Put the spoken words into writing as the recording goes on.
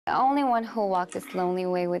The only one who'll walk this lonely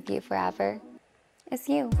way with you forever is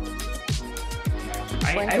you.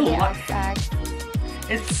 I love it.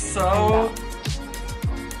 It's so...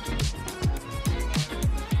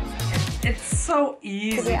 It's so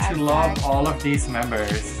easy to love all of these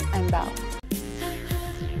members. I'm Belle.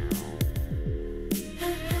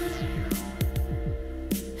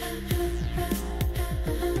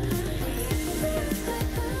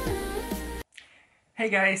 Hey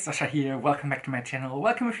guys, Sasha here, welcome back to my channel,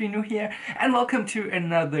 welcome if you're new here, and welcome to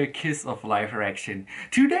another Kiss of Life reaction.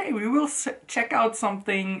 Today we will check out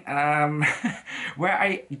something where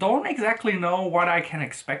I don't exactly know what I can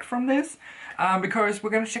expect from this, because we're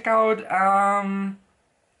gonna check out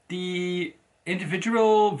the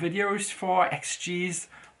individual videos for XG's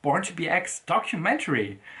Born to Be X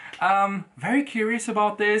documentary. Very curious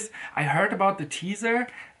about this. I heard about the teaser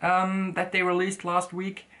that they released last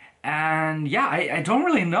week. And yeah, I don't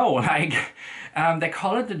really know, like, they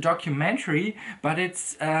call it the documentary, but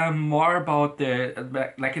it's more about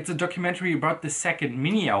the, like, it's a documentary about the second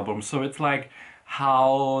mini album, so it's like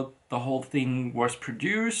how the whole thing was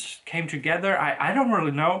produced, came together, I don't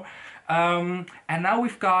really know. And now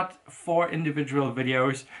we've got 4 individual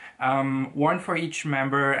videos, one for each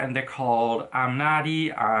member, and they're called I'm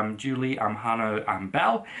Natty, I'm Julie, I'm HANEUL, I'm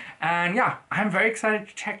Belle, and yeah, I'm very excited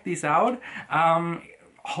to check these out.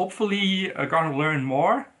 Hopefully gonna learn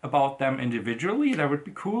more about them individually. That would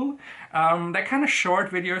be cool. They're kind of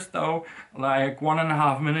short videos though, like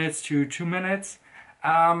 1.5 minutes to 2 minutes.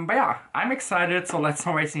 But yeah, I'm excited, so let's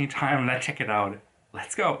not waste any time. Let's check it out.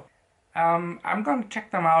 Let's go. I'm gonna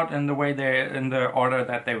check them out in the way in the order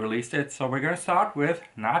that they released it. So we're gonna start with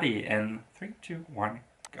Natty in 3, 2, 1,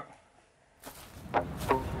 go.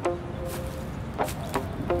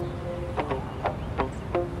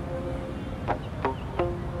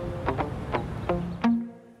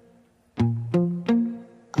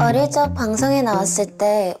 어릴 적 방송에 나왔을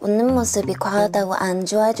때 웃는 모습이 과하다고 안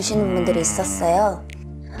좋아해 주시는 분들이 있었어요.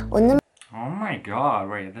 Oh my god,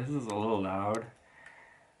 wait, this is a little loud.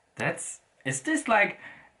 Is this like,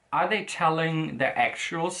 are they telling the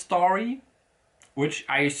actual story? Which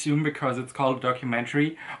I assume because it's called a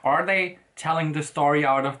documentary. Or are they telling the story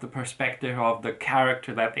out of the perspective of the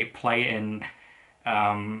character that they play in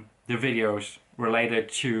the videos related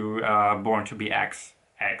to Born to Be X?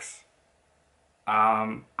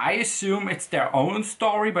 I assume it's their own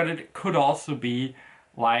story, but it could also be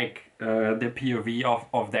like the POV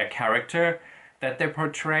of their character that they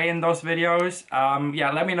portray in those videos.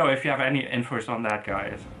 Yeah, let me know if you have any infos on that,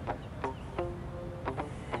 guys.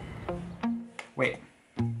 Wait.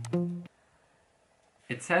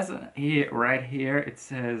 It says here, right here, it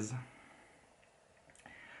says,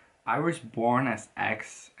 I was born as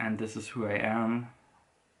X and this is who I am.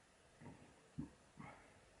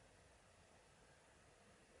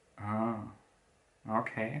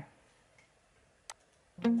 Okay.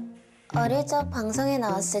 어릴 적 방송에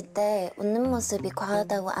나왔을 때 웃는 모습이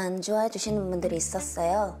과하다고 안 좋아해 주시는 분들이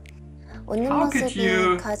있었어요. 웃는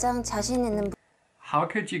모습이 가장 자신 있는 How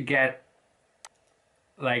could you get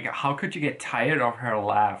tired of her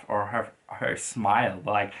laugh or her smile?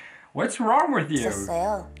 Like, what's wrong with you?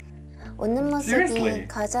 있었어요. 웃는 모습이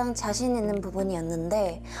가장 자신 있는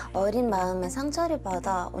부분이었는데 어린 마음에 상처를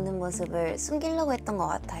받아 웃는 모습을 숨기려고 했던 것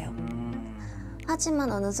같아요.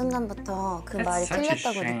 하지만 어느 순간부터 그 말이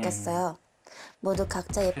틀렸다고 느꼈어요. 모두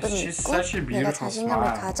각자 예쁨이 있고 내가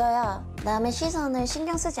자신감을 가져야 남의 시선을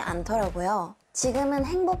신경 쓰지 않더라고요. 지금은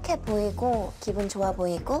행복해 보이고 기분 좋아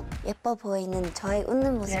보이고 예뻐 보이는 저의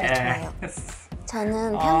웃는 모습이 좋아요.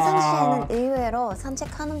 저는 평상시에는 의외로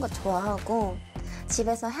산책하는 거 좋아하고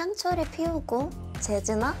집에서 향초를 피우고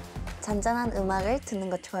재즈나 잔잔한 음악을 듣는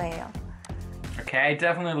거 좋아해요. Okay, I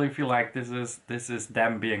definitely feel like this is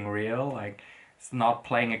them being real. Like, it's not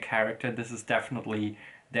playing a character. This is definitely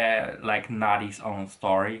their, like, Natty's own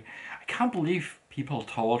story. I can't believe people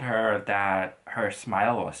told her that her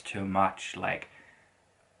smile was too much. Like,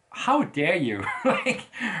 how dare you? Like,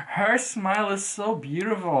 her smile is so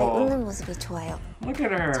beautiful. 웃는 모습이 좋아요. Look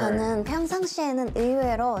at her. 저는 평상시에는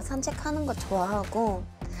의외로 산책하는 거 좋아하고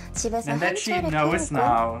집에서 향초를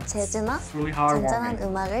피우고 재즈나 잔잔한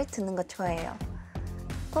음악을 듣는 거 좋아해요.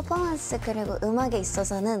 퍼포먼스 그리고 음악에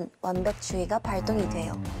있어서는 완벽주의가 발동이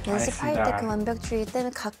돼요. 연습할 때 그 완벽주의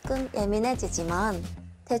때문에 가끔 예민해지지만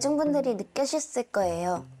대중분들이 느끼셨을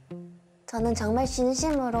거예요. 저는 정말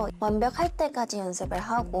진심으로 완벽할 때까지 연습을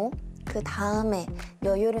하고 그 다음에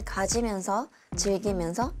여유를 가지면서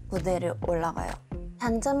즐기면서 무대를 올라가요.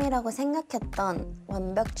 단점이라고 생각했던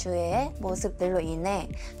완벽주의의 모습들로 인해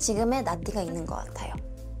지금의 나띠가 있는 것 같아요.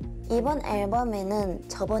 이번 앨범에는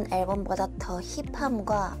저번 앨범보다 더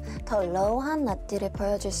힙함과 더 러우한 나띠를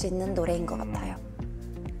보여줄 수 있는 노래인 것 같아요.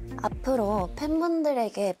 앞으로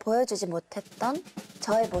팬분들에게 보여주지 못했던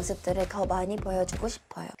저의 모습들을 더 많이 보여주고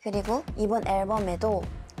싶어요. 그리고 이번 앨범에도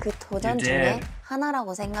그 도전 중에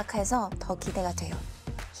하나라고 생각해서 더 기대가 돼요.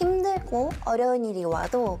 힘들고 어려운 일이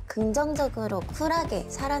와도 긍정적으로 쿨하게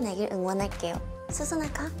살아내길 응원할게요.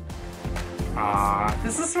 스스나카.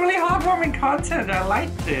 This is really heartwarming content. I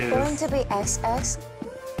like this. Born to be XX.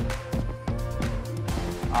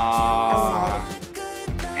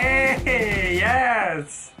 Hey,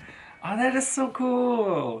 yes. Oh, that is so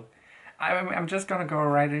cool. I'm just gonna go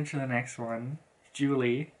right into the next one.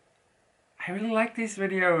 Julie. I really like these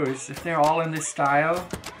videos. If they're all in this style.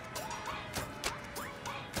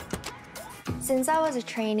 Since I was a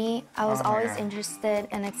trainee, I was always interested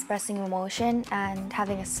in expressing emotion and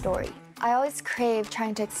having a story. I always craved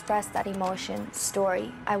trying to express that emotion,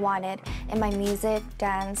 story I wanted in my music,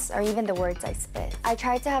 dance, or even the words I spit. I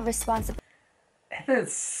tried to have responsibility. It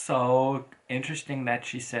is so interesting that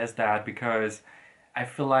she says that, because I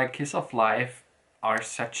feel like Kiss of Life are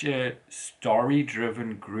such a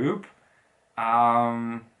story-driven group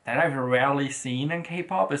that I've rarely seen in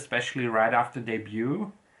K-pop, especially right after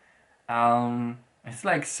debut. It's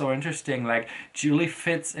like so interesting, like Julie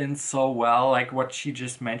fits in so well, like what she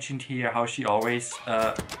just mentioned here, how she always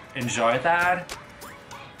enjoyed that.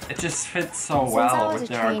 It just fits so well with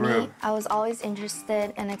their group. I was always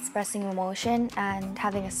interested in expressing emotion and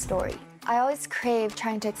having a story. I always craved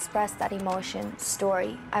trying to express that emotion,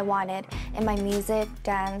 story I wanted in my music,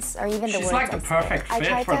 dance, or even the words like the perfect fit I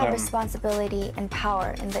tried for to have them. Responsibility and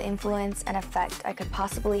power in the influence and effect I could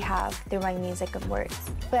possibly have through my music and words.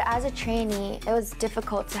 But as a trainee, it was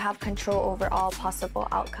difficult to have control over all possible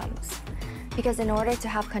outcomes. Because in order to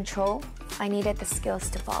have control, I needed the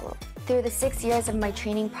skills to follow. Through the 6 years of my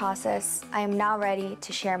training process, I am now ready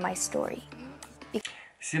to share my story.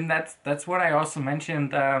 See, that's what I also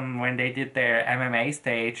mentioned when they did their MMA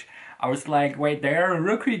stage. I was like, wait, they're a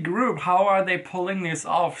rookie group. How are they pulling this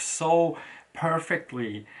off so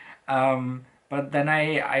perfectly? But then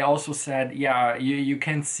I also said, yeah, you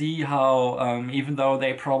can see how, even though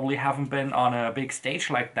they probably haven't been on a big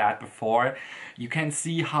stage like that before, you can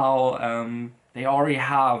see how they already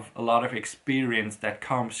have a lot of experience that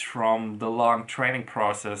comes from the long training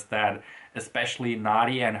process that especially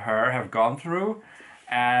NATTY and her have gone through.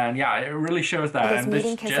 And yeah, it really shows that. Because and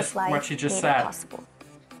meeting this Kiss just of Life what she just made said. it possible.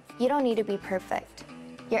 You don't need to be perfect.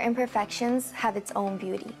 Your imperfections have its own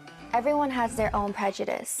beauty. Everyone has their own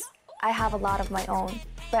prejudice. I have a lot of my own,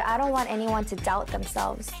 but I don't want anyone to doubt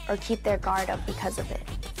themselves or keep their guard up because of it.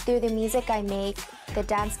 Through the music I make, the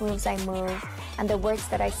dance moves I move, and the words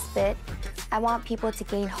that I spit, I want people to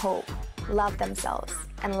gain hope, love themselves,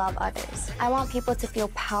 and love others. I want people to feel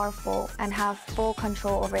powerful and have full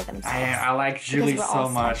control over themselves. I like Julie so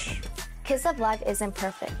much. Kiss of Life isn't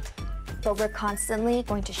perfect, but we're constantly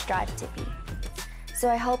going to strive to be. So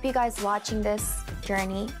I hope you guys watching this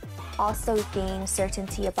journey also gain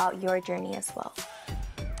certainty about your journey as well.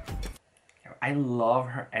 I love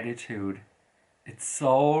her attitude. It's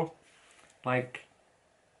so, like,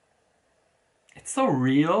 it's so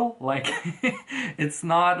real. Like, it's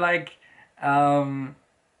not like,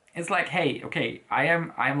 it's like, hey, okay,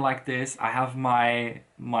 I'm like this. I have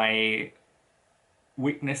my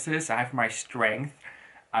weaknesses. I have my strength.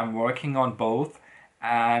 I'm working on both,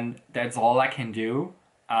 and that's all I can do.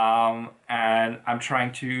 And I'm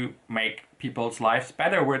trying to make people's lives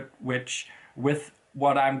better with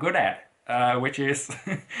what I'm good at, which is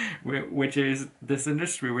which is this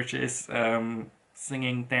industry, which is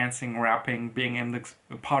singing, dancing, rapping, being in the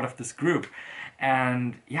part of this group.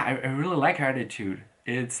 And yeah, I really like her attitude.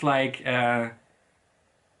 It's like,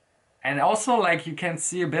 and also like you can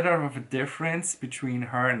see a bit of a difference between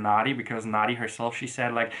her and NATTY, because NATTY herself, she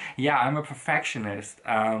said like, yeah, I'm a perfectionist.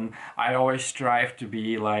 I always strive to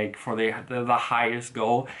be like for the highest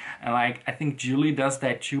goal. And like, I think Julie does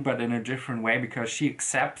that too, but in a different way, because she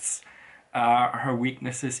accepts her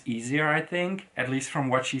weaknesses easier, I think, at least from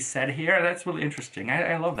what she said here. That's really interesting.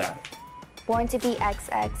 I love that. Born to be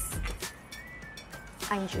XX,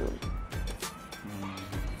 I'm Julie.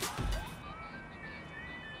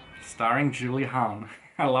 Starring Julie Han.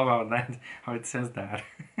 I love how it says that.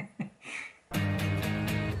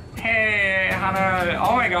 Hey, Hannah.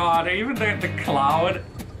 Oh my god, even the cloud,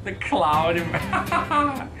 the cloud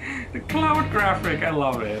graphic, I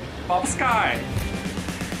love it. Pop Sky.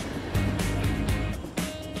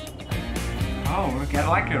 Oh, we get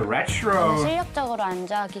like a retro. 실력적으로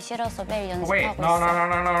앉아기 싫어서 매일 연습하고 Wait,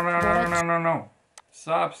 no.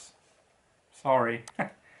 Subs. Sorry.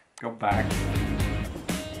 Go back.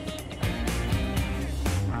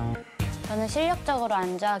 저는 실력적으로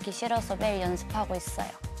안주하기 싫어서 매일 연습하고 있어요.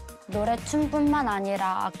 노래, 춤뿐만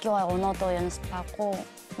아니라 악기와 언어도 연습하고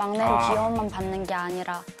막내로 귀여움만 받는 게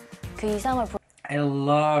아니라 그 이상을 I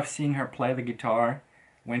love seeing her play the guitar.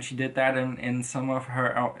 When she did that in some of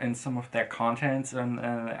their contents, and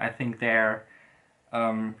I think their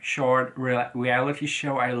short reality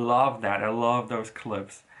show, I love that. I love those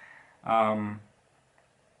clips.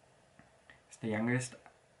 It's the youngest.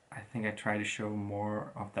 I think I try to show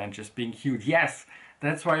more of that just being cute. Yes,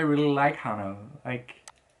 that's why I really like HANEUL. Like,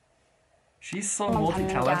 she's so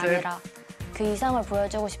multi-talented. 그 이상을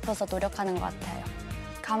보여주고 싶어서 노력하는 것 같아요.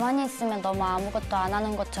 가만히 있으면 너무 아무것도 안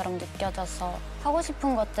하는 것처럼 느껴져서 하고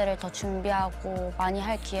싶은 것들을 더 준비하고 많이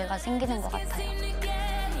할 기회가 생기는 것 같아요.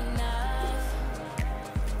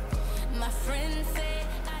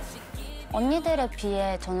 언니들에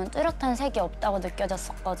비해 저는 뚜렷한 색이 없다고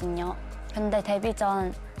느껴졌었거든요. 근데 데뷔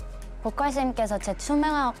전 보컬쌤께서 제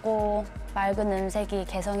투명하고 맑은 음색이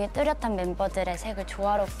개성이 뚜렷한 멤버들의 색을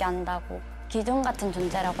조화롭게 한다고 기둥 같은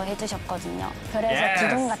존재라고 해주셨거든요. 그래서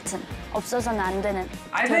기둥 같은, 없어서는 안 되는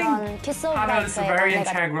그런 키스 오브 라이프의 is a very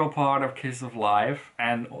integral part of Kiss of Life,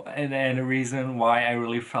 and a reason why I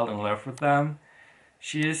really fell in love with them.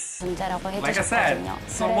 She's, 존재라고 like I said, 해주셨거든요.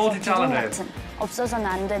 so 그래서 multi-talented. 기둥 같은, 없어서는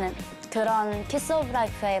안 되는 그런 키스 오브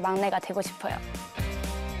라이프의 막내가 되고 싶어요.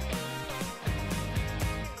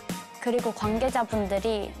 그리고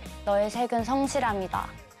관계자분들이 너의 색은 성실함이다.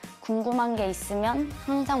 궁금한 게 있으면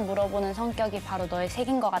항상 물어보는 성격이 바로 너의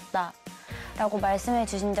색인 것 같다 라고 말씀해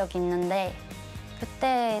주신 적이 있는데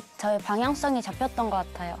그때 저의 방향성이 잡혔던 것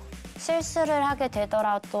같아요. 실수를 하게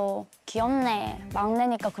되더라도 귀엽네,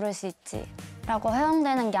 막내니까 그럴 수 있지 라고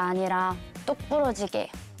허용되는 게 아니라 똑부러지게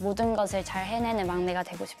모든 것을 잘 해내는 막내가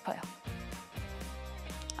되고 싶어요.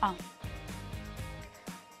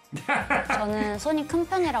 저는 손이 큰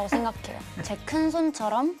편이라고 생각해요. 제 큰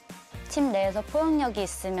손처럼 팀 내에서 포용력이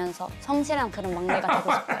있으면서 성실한 그런 막내가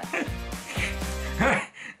되고 싶어요.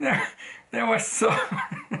 That was so...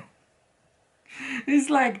 It's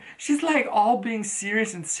like, she's like all being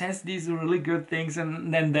serious and says these really good things,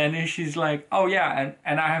 and then she's like, oh yeah,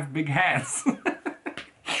 and I have big hands.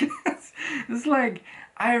 It's like,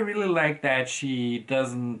 I really like that she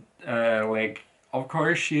doesn't, like, of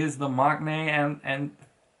course she is the maknae, and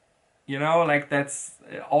you know, like that's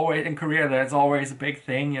always, in Korea that's always a big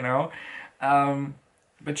thing, you know.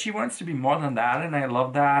 But she wants to be more than that, and I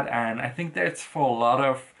love that, and I think that's for a lot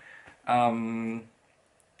of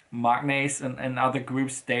maknaes and other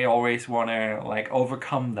groups, they always want to like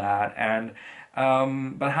overcome that, and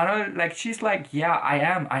but HANEUL, like, she's like, yeah, I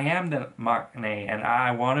am the maknae, and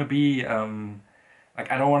I want to be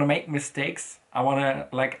like, I don't want to make mistakes. I want to,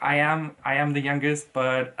 like, I am the youngest,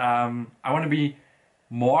 but I want to be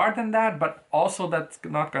more than that, but also that's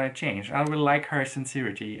not gonna change. I really like her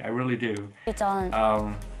sincerity. I really do.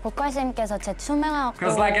 보컬쌤께서 제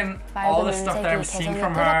투명하고 like in all the stuff that I'm seeing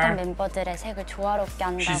from her, 멤버들의 색을 조화롭게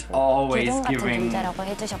한다고 she's always 기둥 같은 giving, 존재라고 I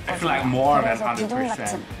해주셨거든요. feel like more than 그래서 기둥 100%.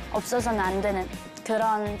 같은, 없어서는 안 되는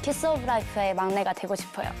그런 키스 오브 라이프의 막내가 되고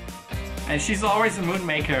싶어요. And she's always a mood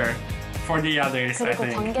maker for the others, I 그리고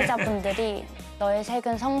think. 관계자분들이 너의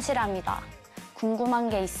색은 성실함이다. 궁금한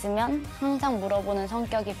게 있으면 항상 물어보는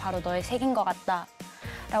성격이 바로 너의 색인 것 같다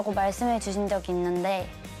라고 말씀해 주신 적이 있는데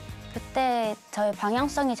그때 저의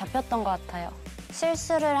방향성이 잡혔던 것 같아요.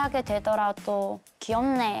 실수를 하게 되더라도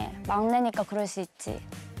귀엽네, 막내니까 그럴 수 있지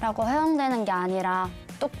라고 허용되는 게 아니라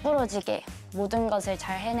똑부러지게 모든 것을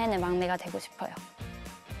잘 해내는 막내가 되고 싶어요.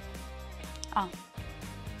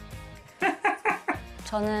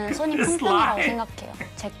 저는 손이 큰 편이라고 생각해요.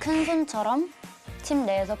 제 큰 손처럼 팀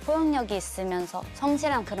내에서 포용력이 있으면서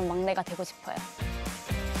성실한 그런 막내가 되고 싶어요.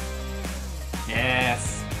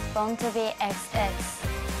 Yes. Born to be XX.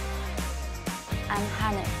 I'm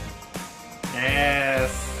HANEUL.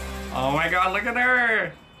 Yes. Oh my god, look at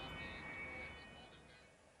her.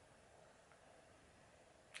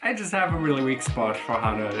 I just have a really weak spot for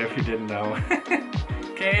HANEUL, if you didn't know.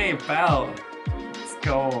 Okay, Belle. Let's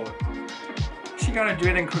go. Is she gonna do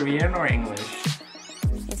it in Korean or English?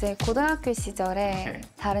 이제 고등학교 시절에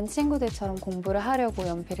다른 친구들처럼 공부를 하려고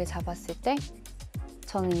연필을 잡았을 때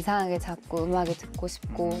저는 이상하게 자꾸 음악이 듣고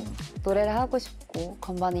싶고 노래를 하고 싶고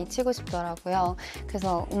건반이 치고 싶더라고요.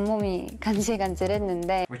 그래서 온몸이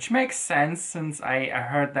간질간질했는데 Which makes sense since I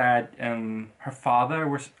heard that her father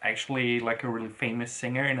was actually like a really famous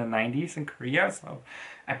singer in the 90s in Korea, so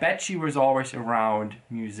I bet she was always around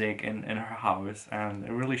music in her house, and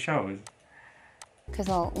it really shows.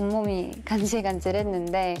 그래서 온몸이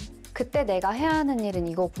간질간질했는데 그때 내가 해야 하는 일은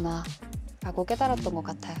이거구나 라고 깨달았던 것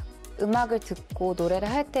같아요. 음악을 듣고 노래를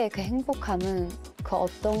할 때의 그 행복함은 그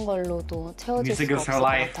어떤 걸로도 채워질 수가 없을 것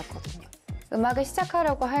같았거든요. 음악을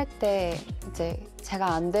시작하려고 할 때 이제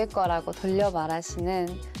제가 안 될 거라고 돌려 말하시는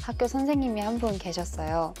학교 선생님이 한 분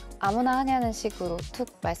계셨어요. 아무나 하냐는 식으로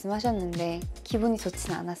툭 말씀하셨는데 기분이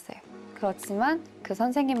좋진 않았어요. 그렇지만 그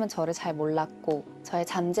선생님은 저를 잘 몰랐고 저의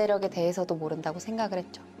잠재력에 대해서도 모른다고 생각을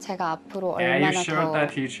했죠. 제가 앞으로 얼마나 더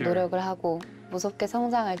노력을 하고 무섭게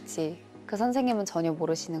성장할지 그 선생님은 전혀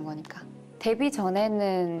모르시는 거니까. 데뷔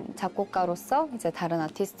전에는 작곡가로서 이제 다른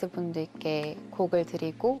아티스트 분들께 곡을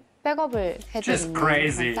드리고 백업을 해드리는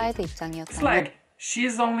그런 사이드 입장이었다면 It's like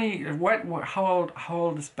she's only how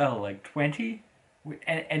old is Belle? Like 20?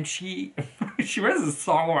 And she she was a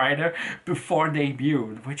songwriter before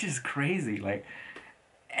debut, which is crazy. Like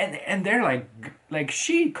and they're like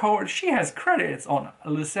she has credits on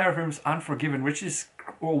Le Seraphim's Unforgiven, which is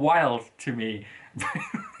wild to me.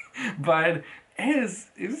 But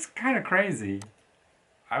it's kind of crazy.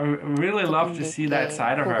 I really love to see that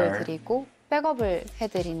side of her. 백업을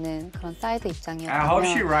해드리는 그런 사이드 입장이었다면 I hope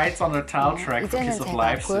she writes on the title track for 이제는 Kiss of 제가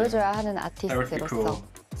Life soon. 보여줘야 하는 That would be 아티스트로서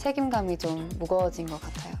cool. 책임감이 좀 무거워진 것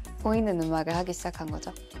같아요. 보이는 음악을 하기 시작한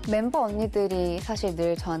거죠. 멤버 언니들이 사실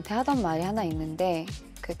늘 저한테 하던 말이 하나 있는데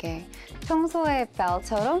그게 평소에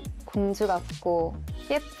벨처럼 공주 같고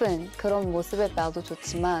예쁜 그런 모습의 벨도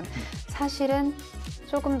좋지만 사실은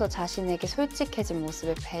조금 더 자신에게 솔직해진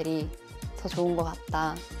모습의 벨이 더 좋은 것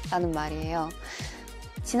같다라는 말이에요.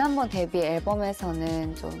 지난번 데뷔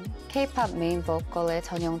앨범에서는 좀 K-pop 메인 보컬의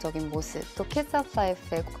전형적인 모습, 또 Kiss of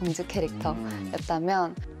Life의 공주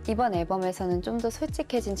캐릭터였다면 이번 앨범에서는 좀 더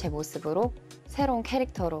솔직해진 제 모습으로 새로운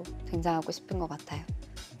캐릭터로 등장하고 싶은 것 같아요.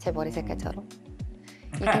 제 머리 색깔처럼.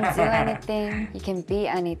 You can do anything, you can be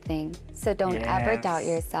anything, so don't ever doubt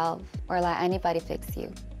yourself or let anybody fix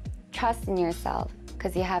you. Trust in yourself,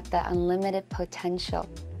 because you have the unlimited potential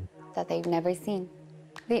that they've never seen.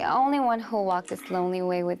 The only one who'll walk this lonely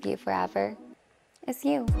way with you forever is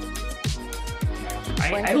you.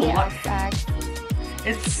 I love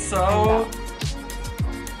it's so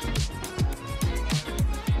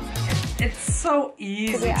it's so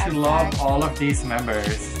easy to love all of these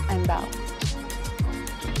members. I'm Belle.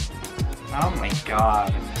 Oh my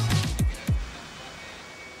god.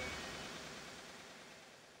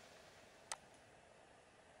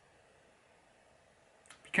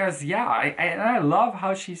 Because yeah, I love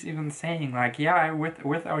how she's even saying like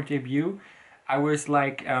with our debut, I was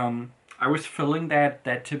like I was filling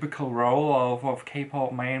that typical role of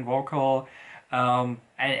K-pop main vocal,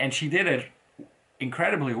 and she did it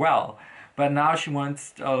incredibly well. But now she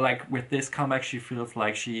wants like with this comeback, she feels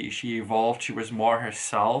like she evolved. She was more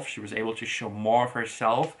herself. She was able to show more of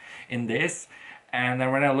herself in this. And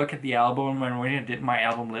then when I look at the album and when I did my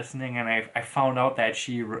album listening, and I found out that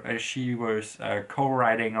she was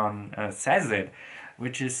co-writing on Says It,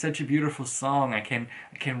 which is such a beautiful song. I can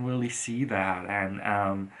really see that, and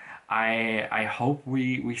I hope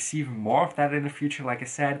we see even more of that in the future. Like I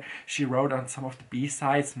said, she wrote on some of the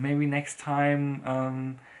B-sides. Maybe next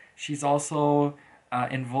time she's also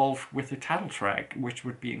involved with the title track, which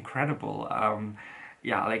would be incredible.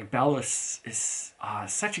 Yeah, like Belle is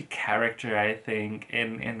such a character, I think,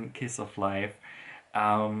 in Kiss of Life.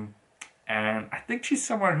 And I think she's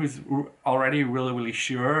someone who's already really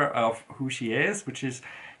sure of who she is, which is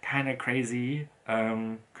kind of crazy,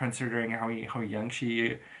 considering how young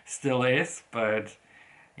she still is. But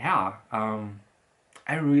yeah,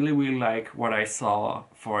 I really like what I saw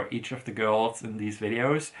for each of the girls in these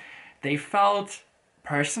videos. They felt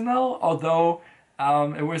personal, although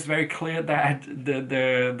it was very clear that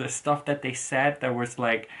the stuff that they said that was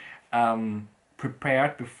like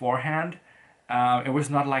prepared beforehand. It was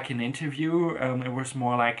not like an interview. It was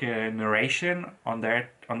more like a narration on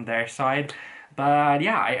their side. But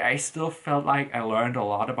yeah, I still felt like I learned a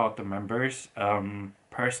lot about the members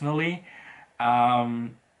personally,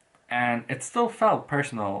 and it still felt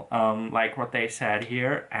personal, like what they said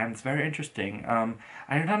here, and it's very interesting.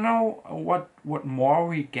 I don't know what more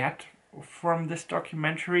we get from this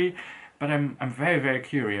documentary, but I'm very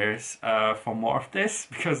curious for more of this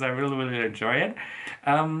because I really enjoy it.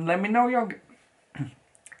 Let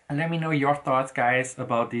me know your thoughts, guys,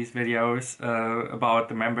 about these videos, about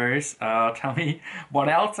the members. Tell me what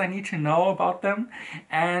else I need to know about them.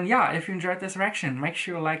 And yeah, if you enjoyed this reaction, make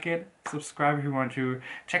sure to like it, subscribe if you want to.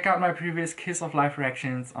 Check out my previous Kiss of Life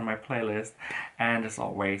reactions on my playlist. And as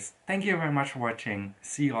always, thank you very much for watching.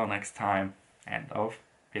 See you all next time. And auf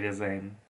Wiedersehen.